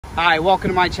Hi,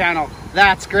 welcome to my channel.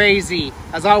 That's crazy.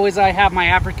 As always, I have my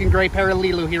African gray parrot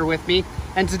Lelu here with me.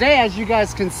 And today, as you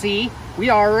guys can see, we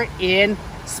are in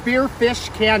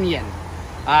Spearfish Canyon.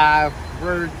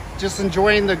 We're just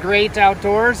enjoying the great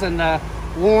outdoors and the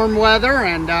warm weather,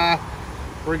 and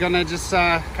we're gonna just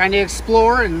kind of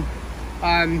explore and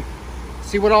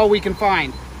see what all we can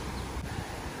find.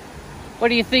 What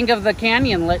do you think of the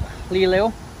canyon,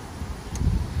 Lelu?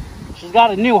 She's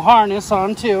got a new harness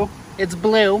on too. It's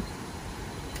blue.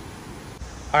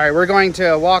 All right, we're going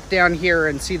to walk down here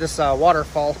and see this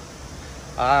waterfall.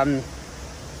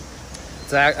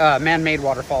 It's a man-made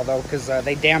waterfall though, because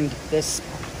they dammed this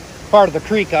part of the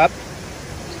creek up.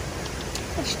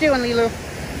 What you doing, Lelu?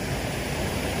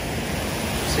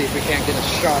 Let's see if we can't get a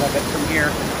shot of it from here.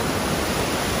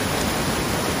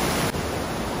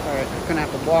 All right, we're gonna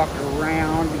have to walk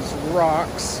around these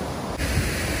rocks.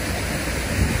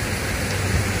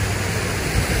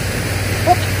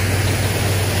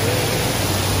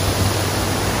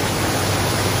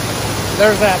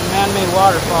 There's that man-made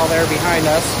waterfall there behind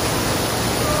us.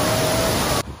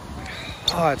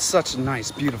 Oh, it's such a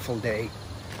nice, beautiful day.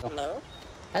 Hello?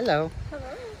 Hello.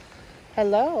 Hello?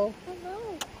 Hello.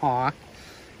 Hello? Aw,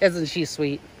 isn't she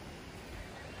sweet?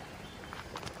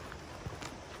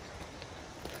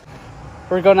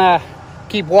 We're gonna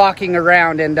keep walking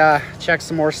around and check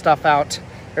some more stuff out.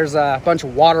 There's a bunch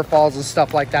of waterfalls and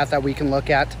stuff like that we can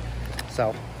look at.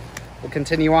 So we'll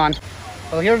continue on.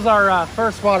 Well, here's our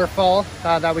first waterfall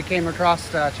that we came across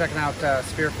checking out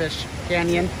Spearfish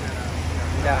Canyon.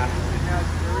 And,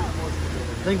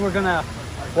 I think we're gonna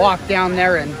walk down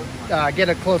there and get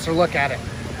a closer look at it.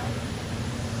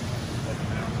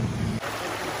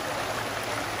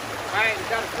 All right, we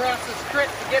gotta cross this creek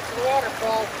to get to the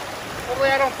waterfall. Hopefully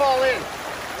I don't fall in.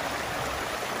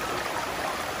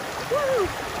 Woo!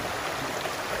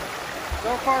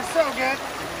 So far, so good.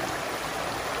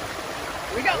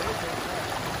 Here we go.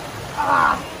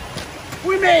 Ah,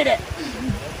 we made it.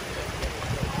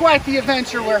 Quite the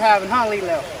adventure we're having, huh,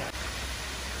 Lelu?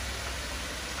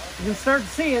 You can start to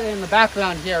see it in the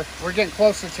background here. We're getting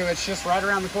closer to it. It's just right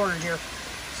around the corner here.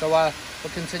 So we'll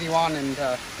continue on and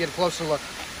get a closer look.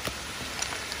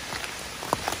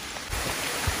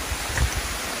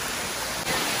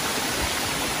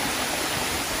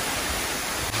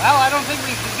 Well, I don't think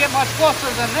we can get much closer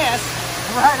than this.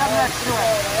 Right up next to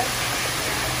it.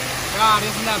 God,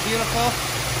 isn't that beautiful?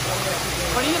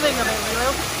 What do you think of it,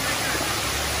 Lelu?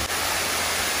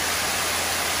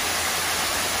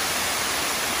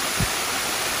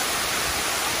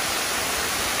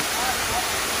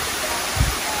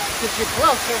 Get you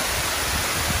closer.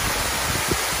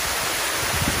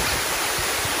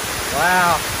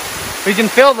 Wow. We can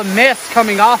feel the mist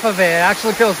coming off of it. It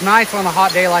actually feels nice on a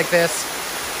hot day like this.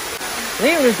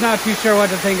 Lelu's not too sure what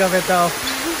to think of it though.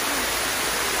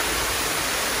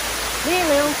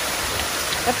 Lelu,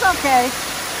 it's okay.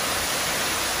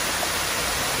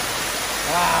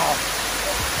 Wow.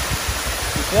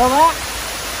 You feel that?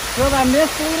 Feel that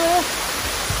mist, Lelu?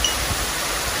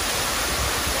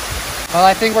 Well,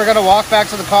 I think we're gonna walk back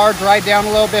to the car, drive down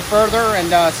a little bit further,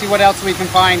 and see what else we can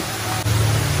find.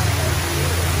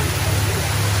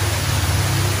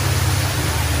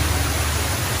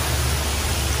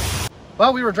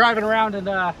 Well, we were driving around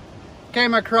and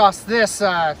came across this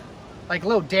like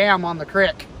little dam on the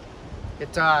creek.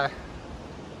 It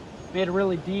made a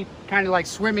really deep kind of like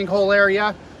swimming hole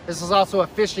area. This is also a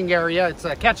fishing area. It's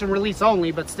a catch and release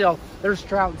only, but still there's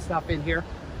trout and stuff in here.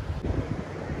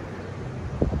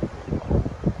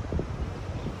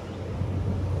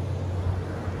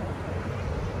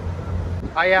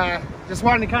 I just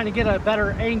wanted to kind of get a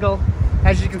better angle.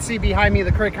 As you can see behind me,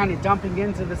 the creek kind of dumping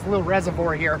into this little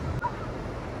reservoir here.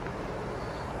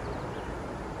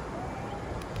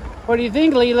 What do you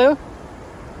think, Lelu?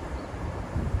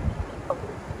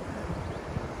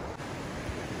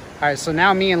 Alright, so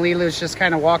now me and Lelu's just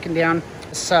kind of walking down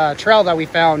this trail that we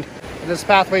found. This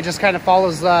pathway just kind of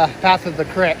follows the path of the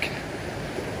creek.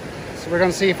 So we're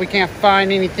going to see if we can't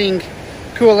find anything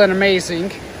cool and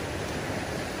amazing.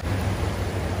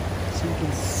 So you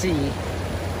can see.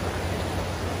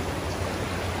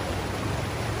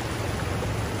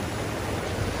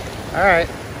 Alright,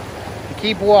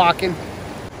 keep walking.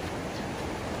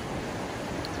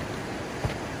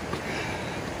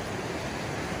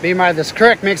 Being by this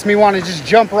creek makes me want to just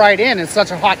jump right in. It's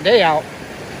such a hot day out.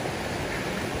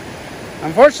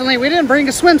 Unfortunately, we didn't bring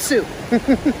a swimsuit.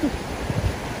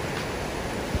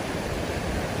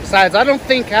 Besides, I don't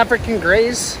think African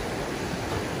grays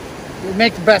would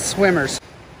make the best swimmers.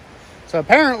 So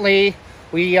apparently,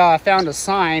 we found a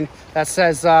sign that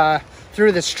says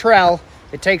through this trail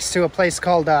it takes to a place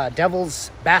called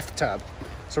Devil's Bathtub.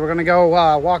 So we're gonna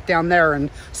go walk down there and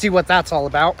see what that's all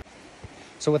about.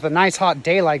 So with a nice hot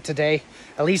day like today,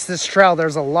 at least this trail,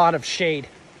 there's a lot of shade.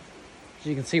 As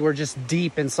you can see, we're just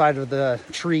deep inside of the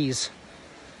trees.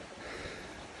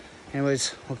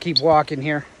 Anyways, we'll keep walking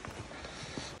here.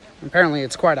 Apparently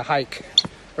it's quite a hike.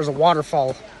 There's a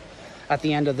waterfall at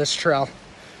the end of this trail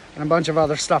and a bunch of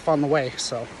other stuff on the way.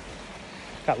 So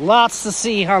got lots to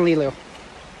see, huh, Lelu?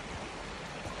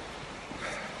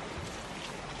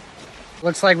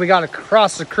 Looks like we got to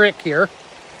cross the creek here.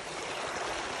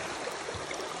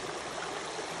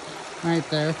 Right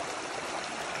there.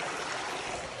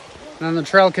 And then the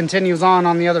trail continues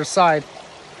on the other side.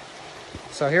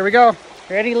 So here we go.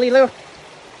 Ready, Lelu?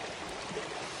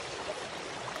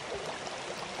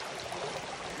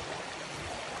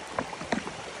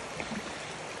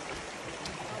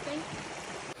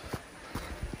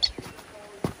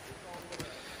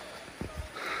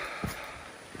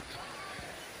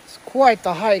 It's quite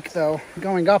the hike, though.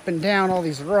 Going up and down all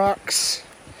these rocks.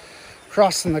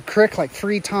 Crossing the creek like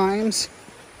 3 times.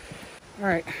 All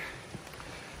right.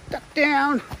 Duck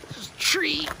down. There's a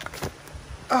tree.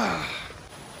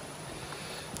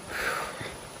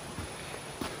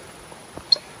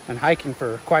 Been hiking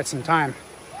for quite some time.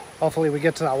 Hopefully we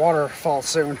get to that waterfall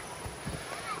soon.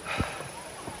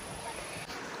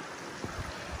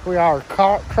 We are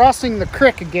crossing the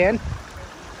creek again.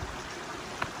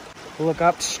 Look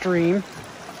upstream.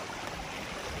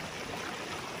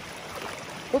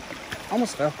 Oop,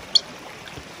 almost fell.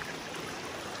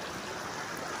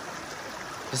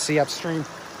 You see upstream.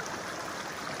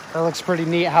 That looks pretty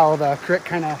neat how the creek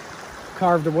kind of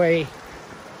carved away.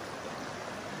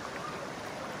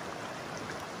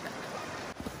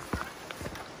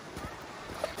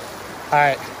 All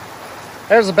right,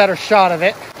 there's a better shot of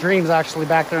it. Dream's actually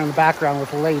back there in the background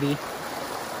with a lady.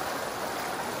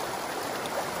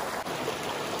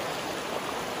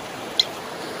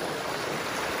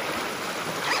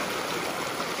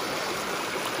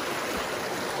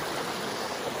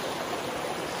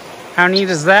 How neat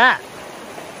is that?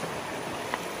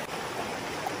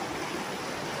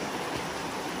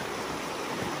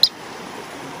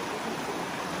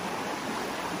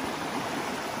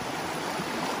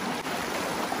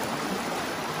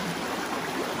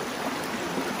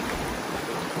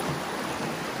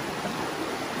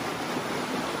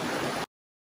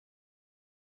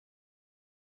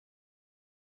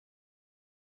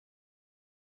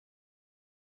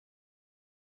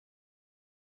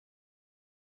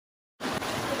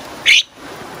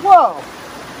 Whoa!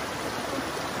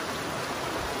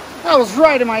 That was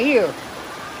right in my ear.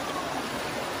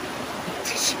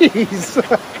 Jeez.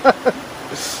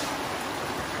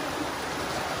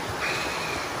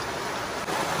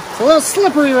 It's a little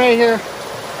slippery right here.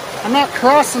 I'm not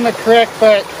crossing the creek,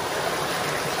 but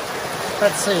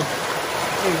let's see.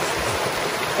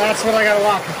 That's what I gotta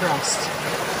walk across.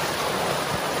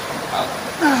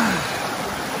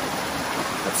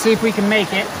 Let's see if we can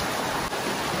make it.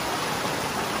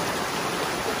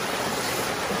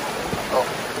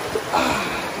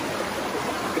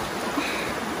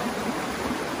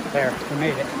 There, we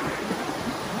made it.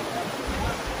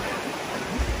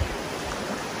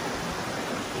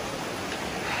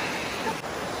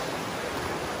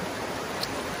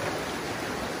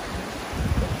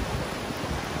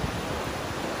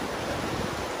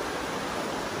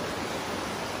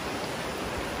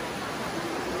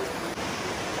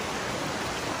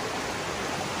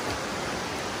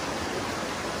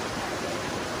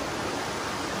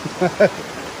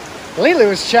 Lelu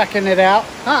was checking it out,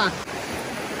 huh?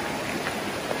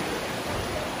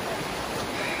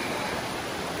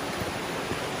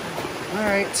 All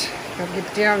right, gotta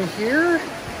get down here.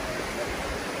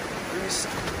 Nice,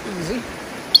 easy.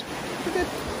 We're good.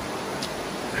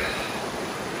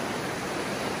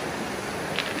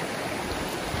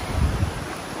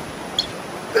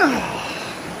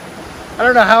 I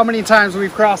don't know how many times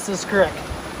we've crossed this creek,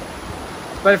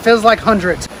 but it feels like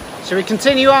hundreds. Should we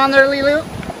continue on there, Lelu?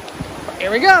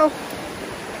 Here we go.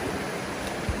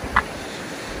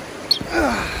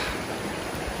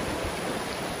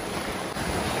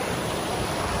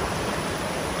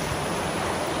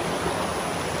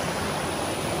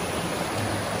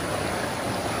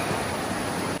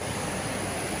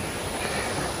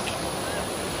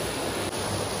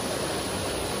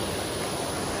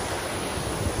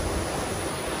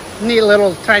 Neat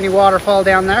little tiny waterfall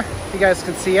down there. You guys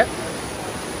can see it.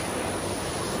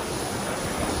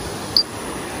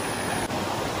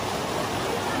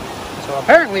 So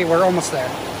apparently we're almost there.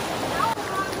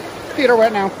 Feet are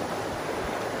wet now.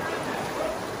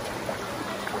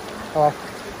 Well,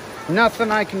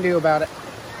 nothing I can do about it.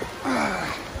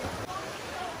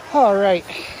 All right.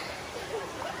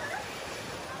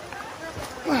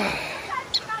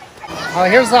 Well,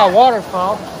 here's that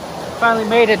waterfall. Finally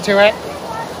made it to it.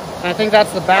 And I think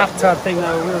that's the bathtub thing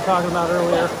that we were talking about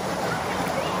earlier.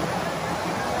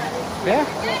 Yeah,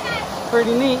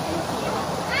 pretty neat.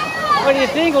 What do you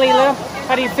think, Lelu?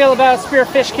 How do you feel about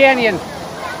Spearfish Canyon?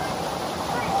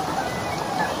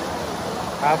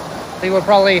 I think we'll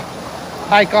probably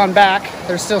hike on back.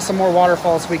 There's still some more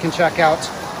waterfalls we can check out,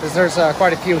 because there's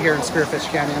quite a few here in Spearfish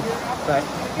Canyon. But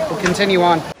we'll continue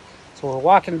on. So we're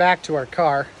walking back to our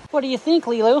car. What do you think,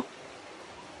 Lelu?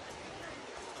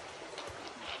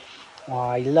 Oh,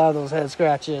 I love those head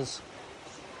scratches.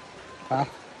 Well,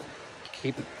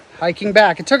 keep hiking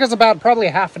back. It took us about probably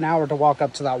a half an hour to walk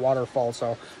up to that waterfall,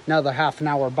 so another half an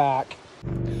hour back.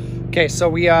 Okay, so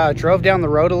we drove down the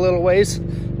road a little ways,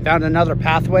 found another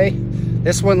pathway.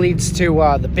 This one leads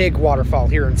to the big waterfall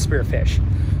here in Spearfish.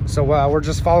 So we're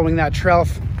just following that trail,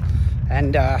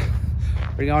 and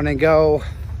we're going to go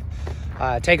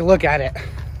take a look at it.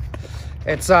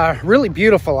 It's really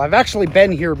beautiful. I've actually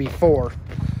been here before.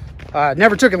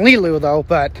 Never took a Lelu though,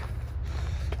 but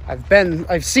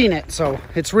I've seen it, so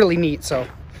it's really neat. So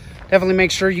definitely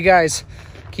make sure you guys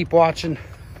keep watching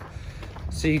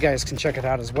so you guys can check it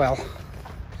out as well.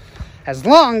 As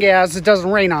long as it doesn't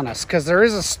rain on us, because there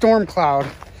is a storm cloud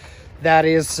that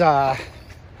is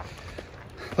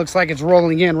looks like it's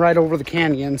rolling in right over the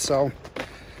canyon, so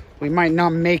we might not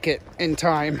make it in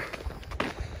time.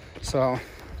 So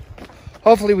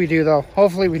hopefully we do though.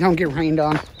 Hopefully we don't get rained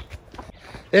on.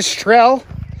 This trail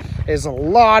is a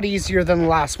lot easier than the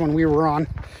last one we were on.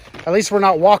 At least we're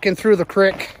not walking through the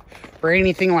creek or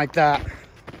anything like that.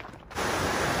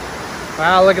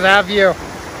 Wow, look at that view.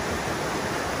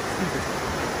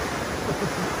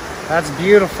 That's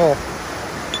beautiful.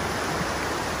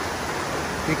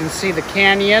 You can see the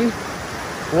canyon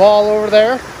wall over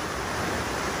there.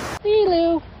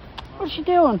 Lelu, what's she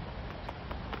doing?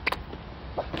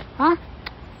 Huh?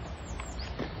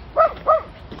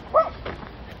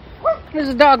 There's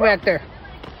a dog back there.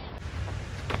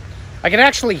 I can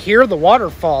actually hear the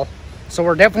waterfall, so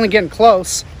we're definitely getting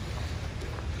close.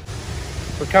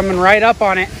 We're coming right up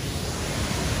on it.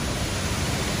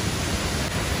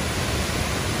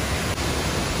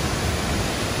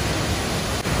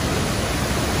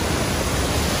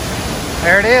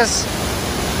 There it is.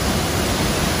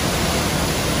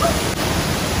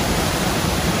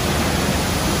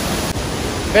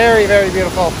 Very, very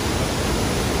beautiful.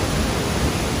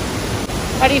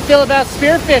 How do you feel about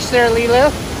spearfish there,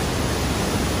 Lelu?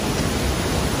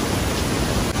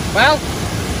 Well,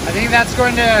 I think that's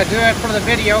going to do it for the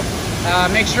video.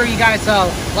 Make sure you guys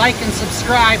like and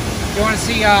subscribe if you want to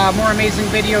see more amazing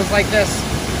videos like this.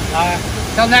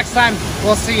 Till next time,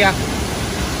 we'll see ya.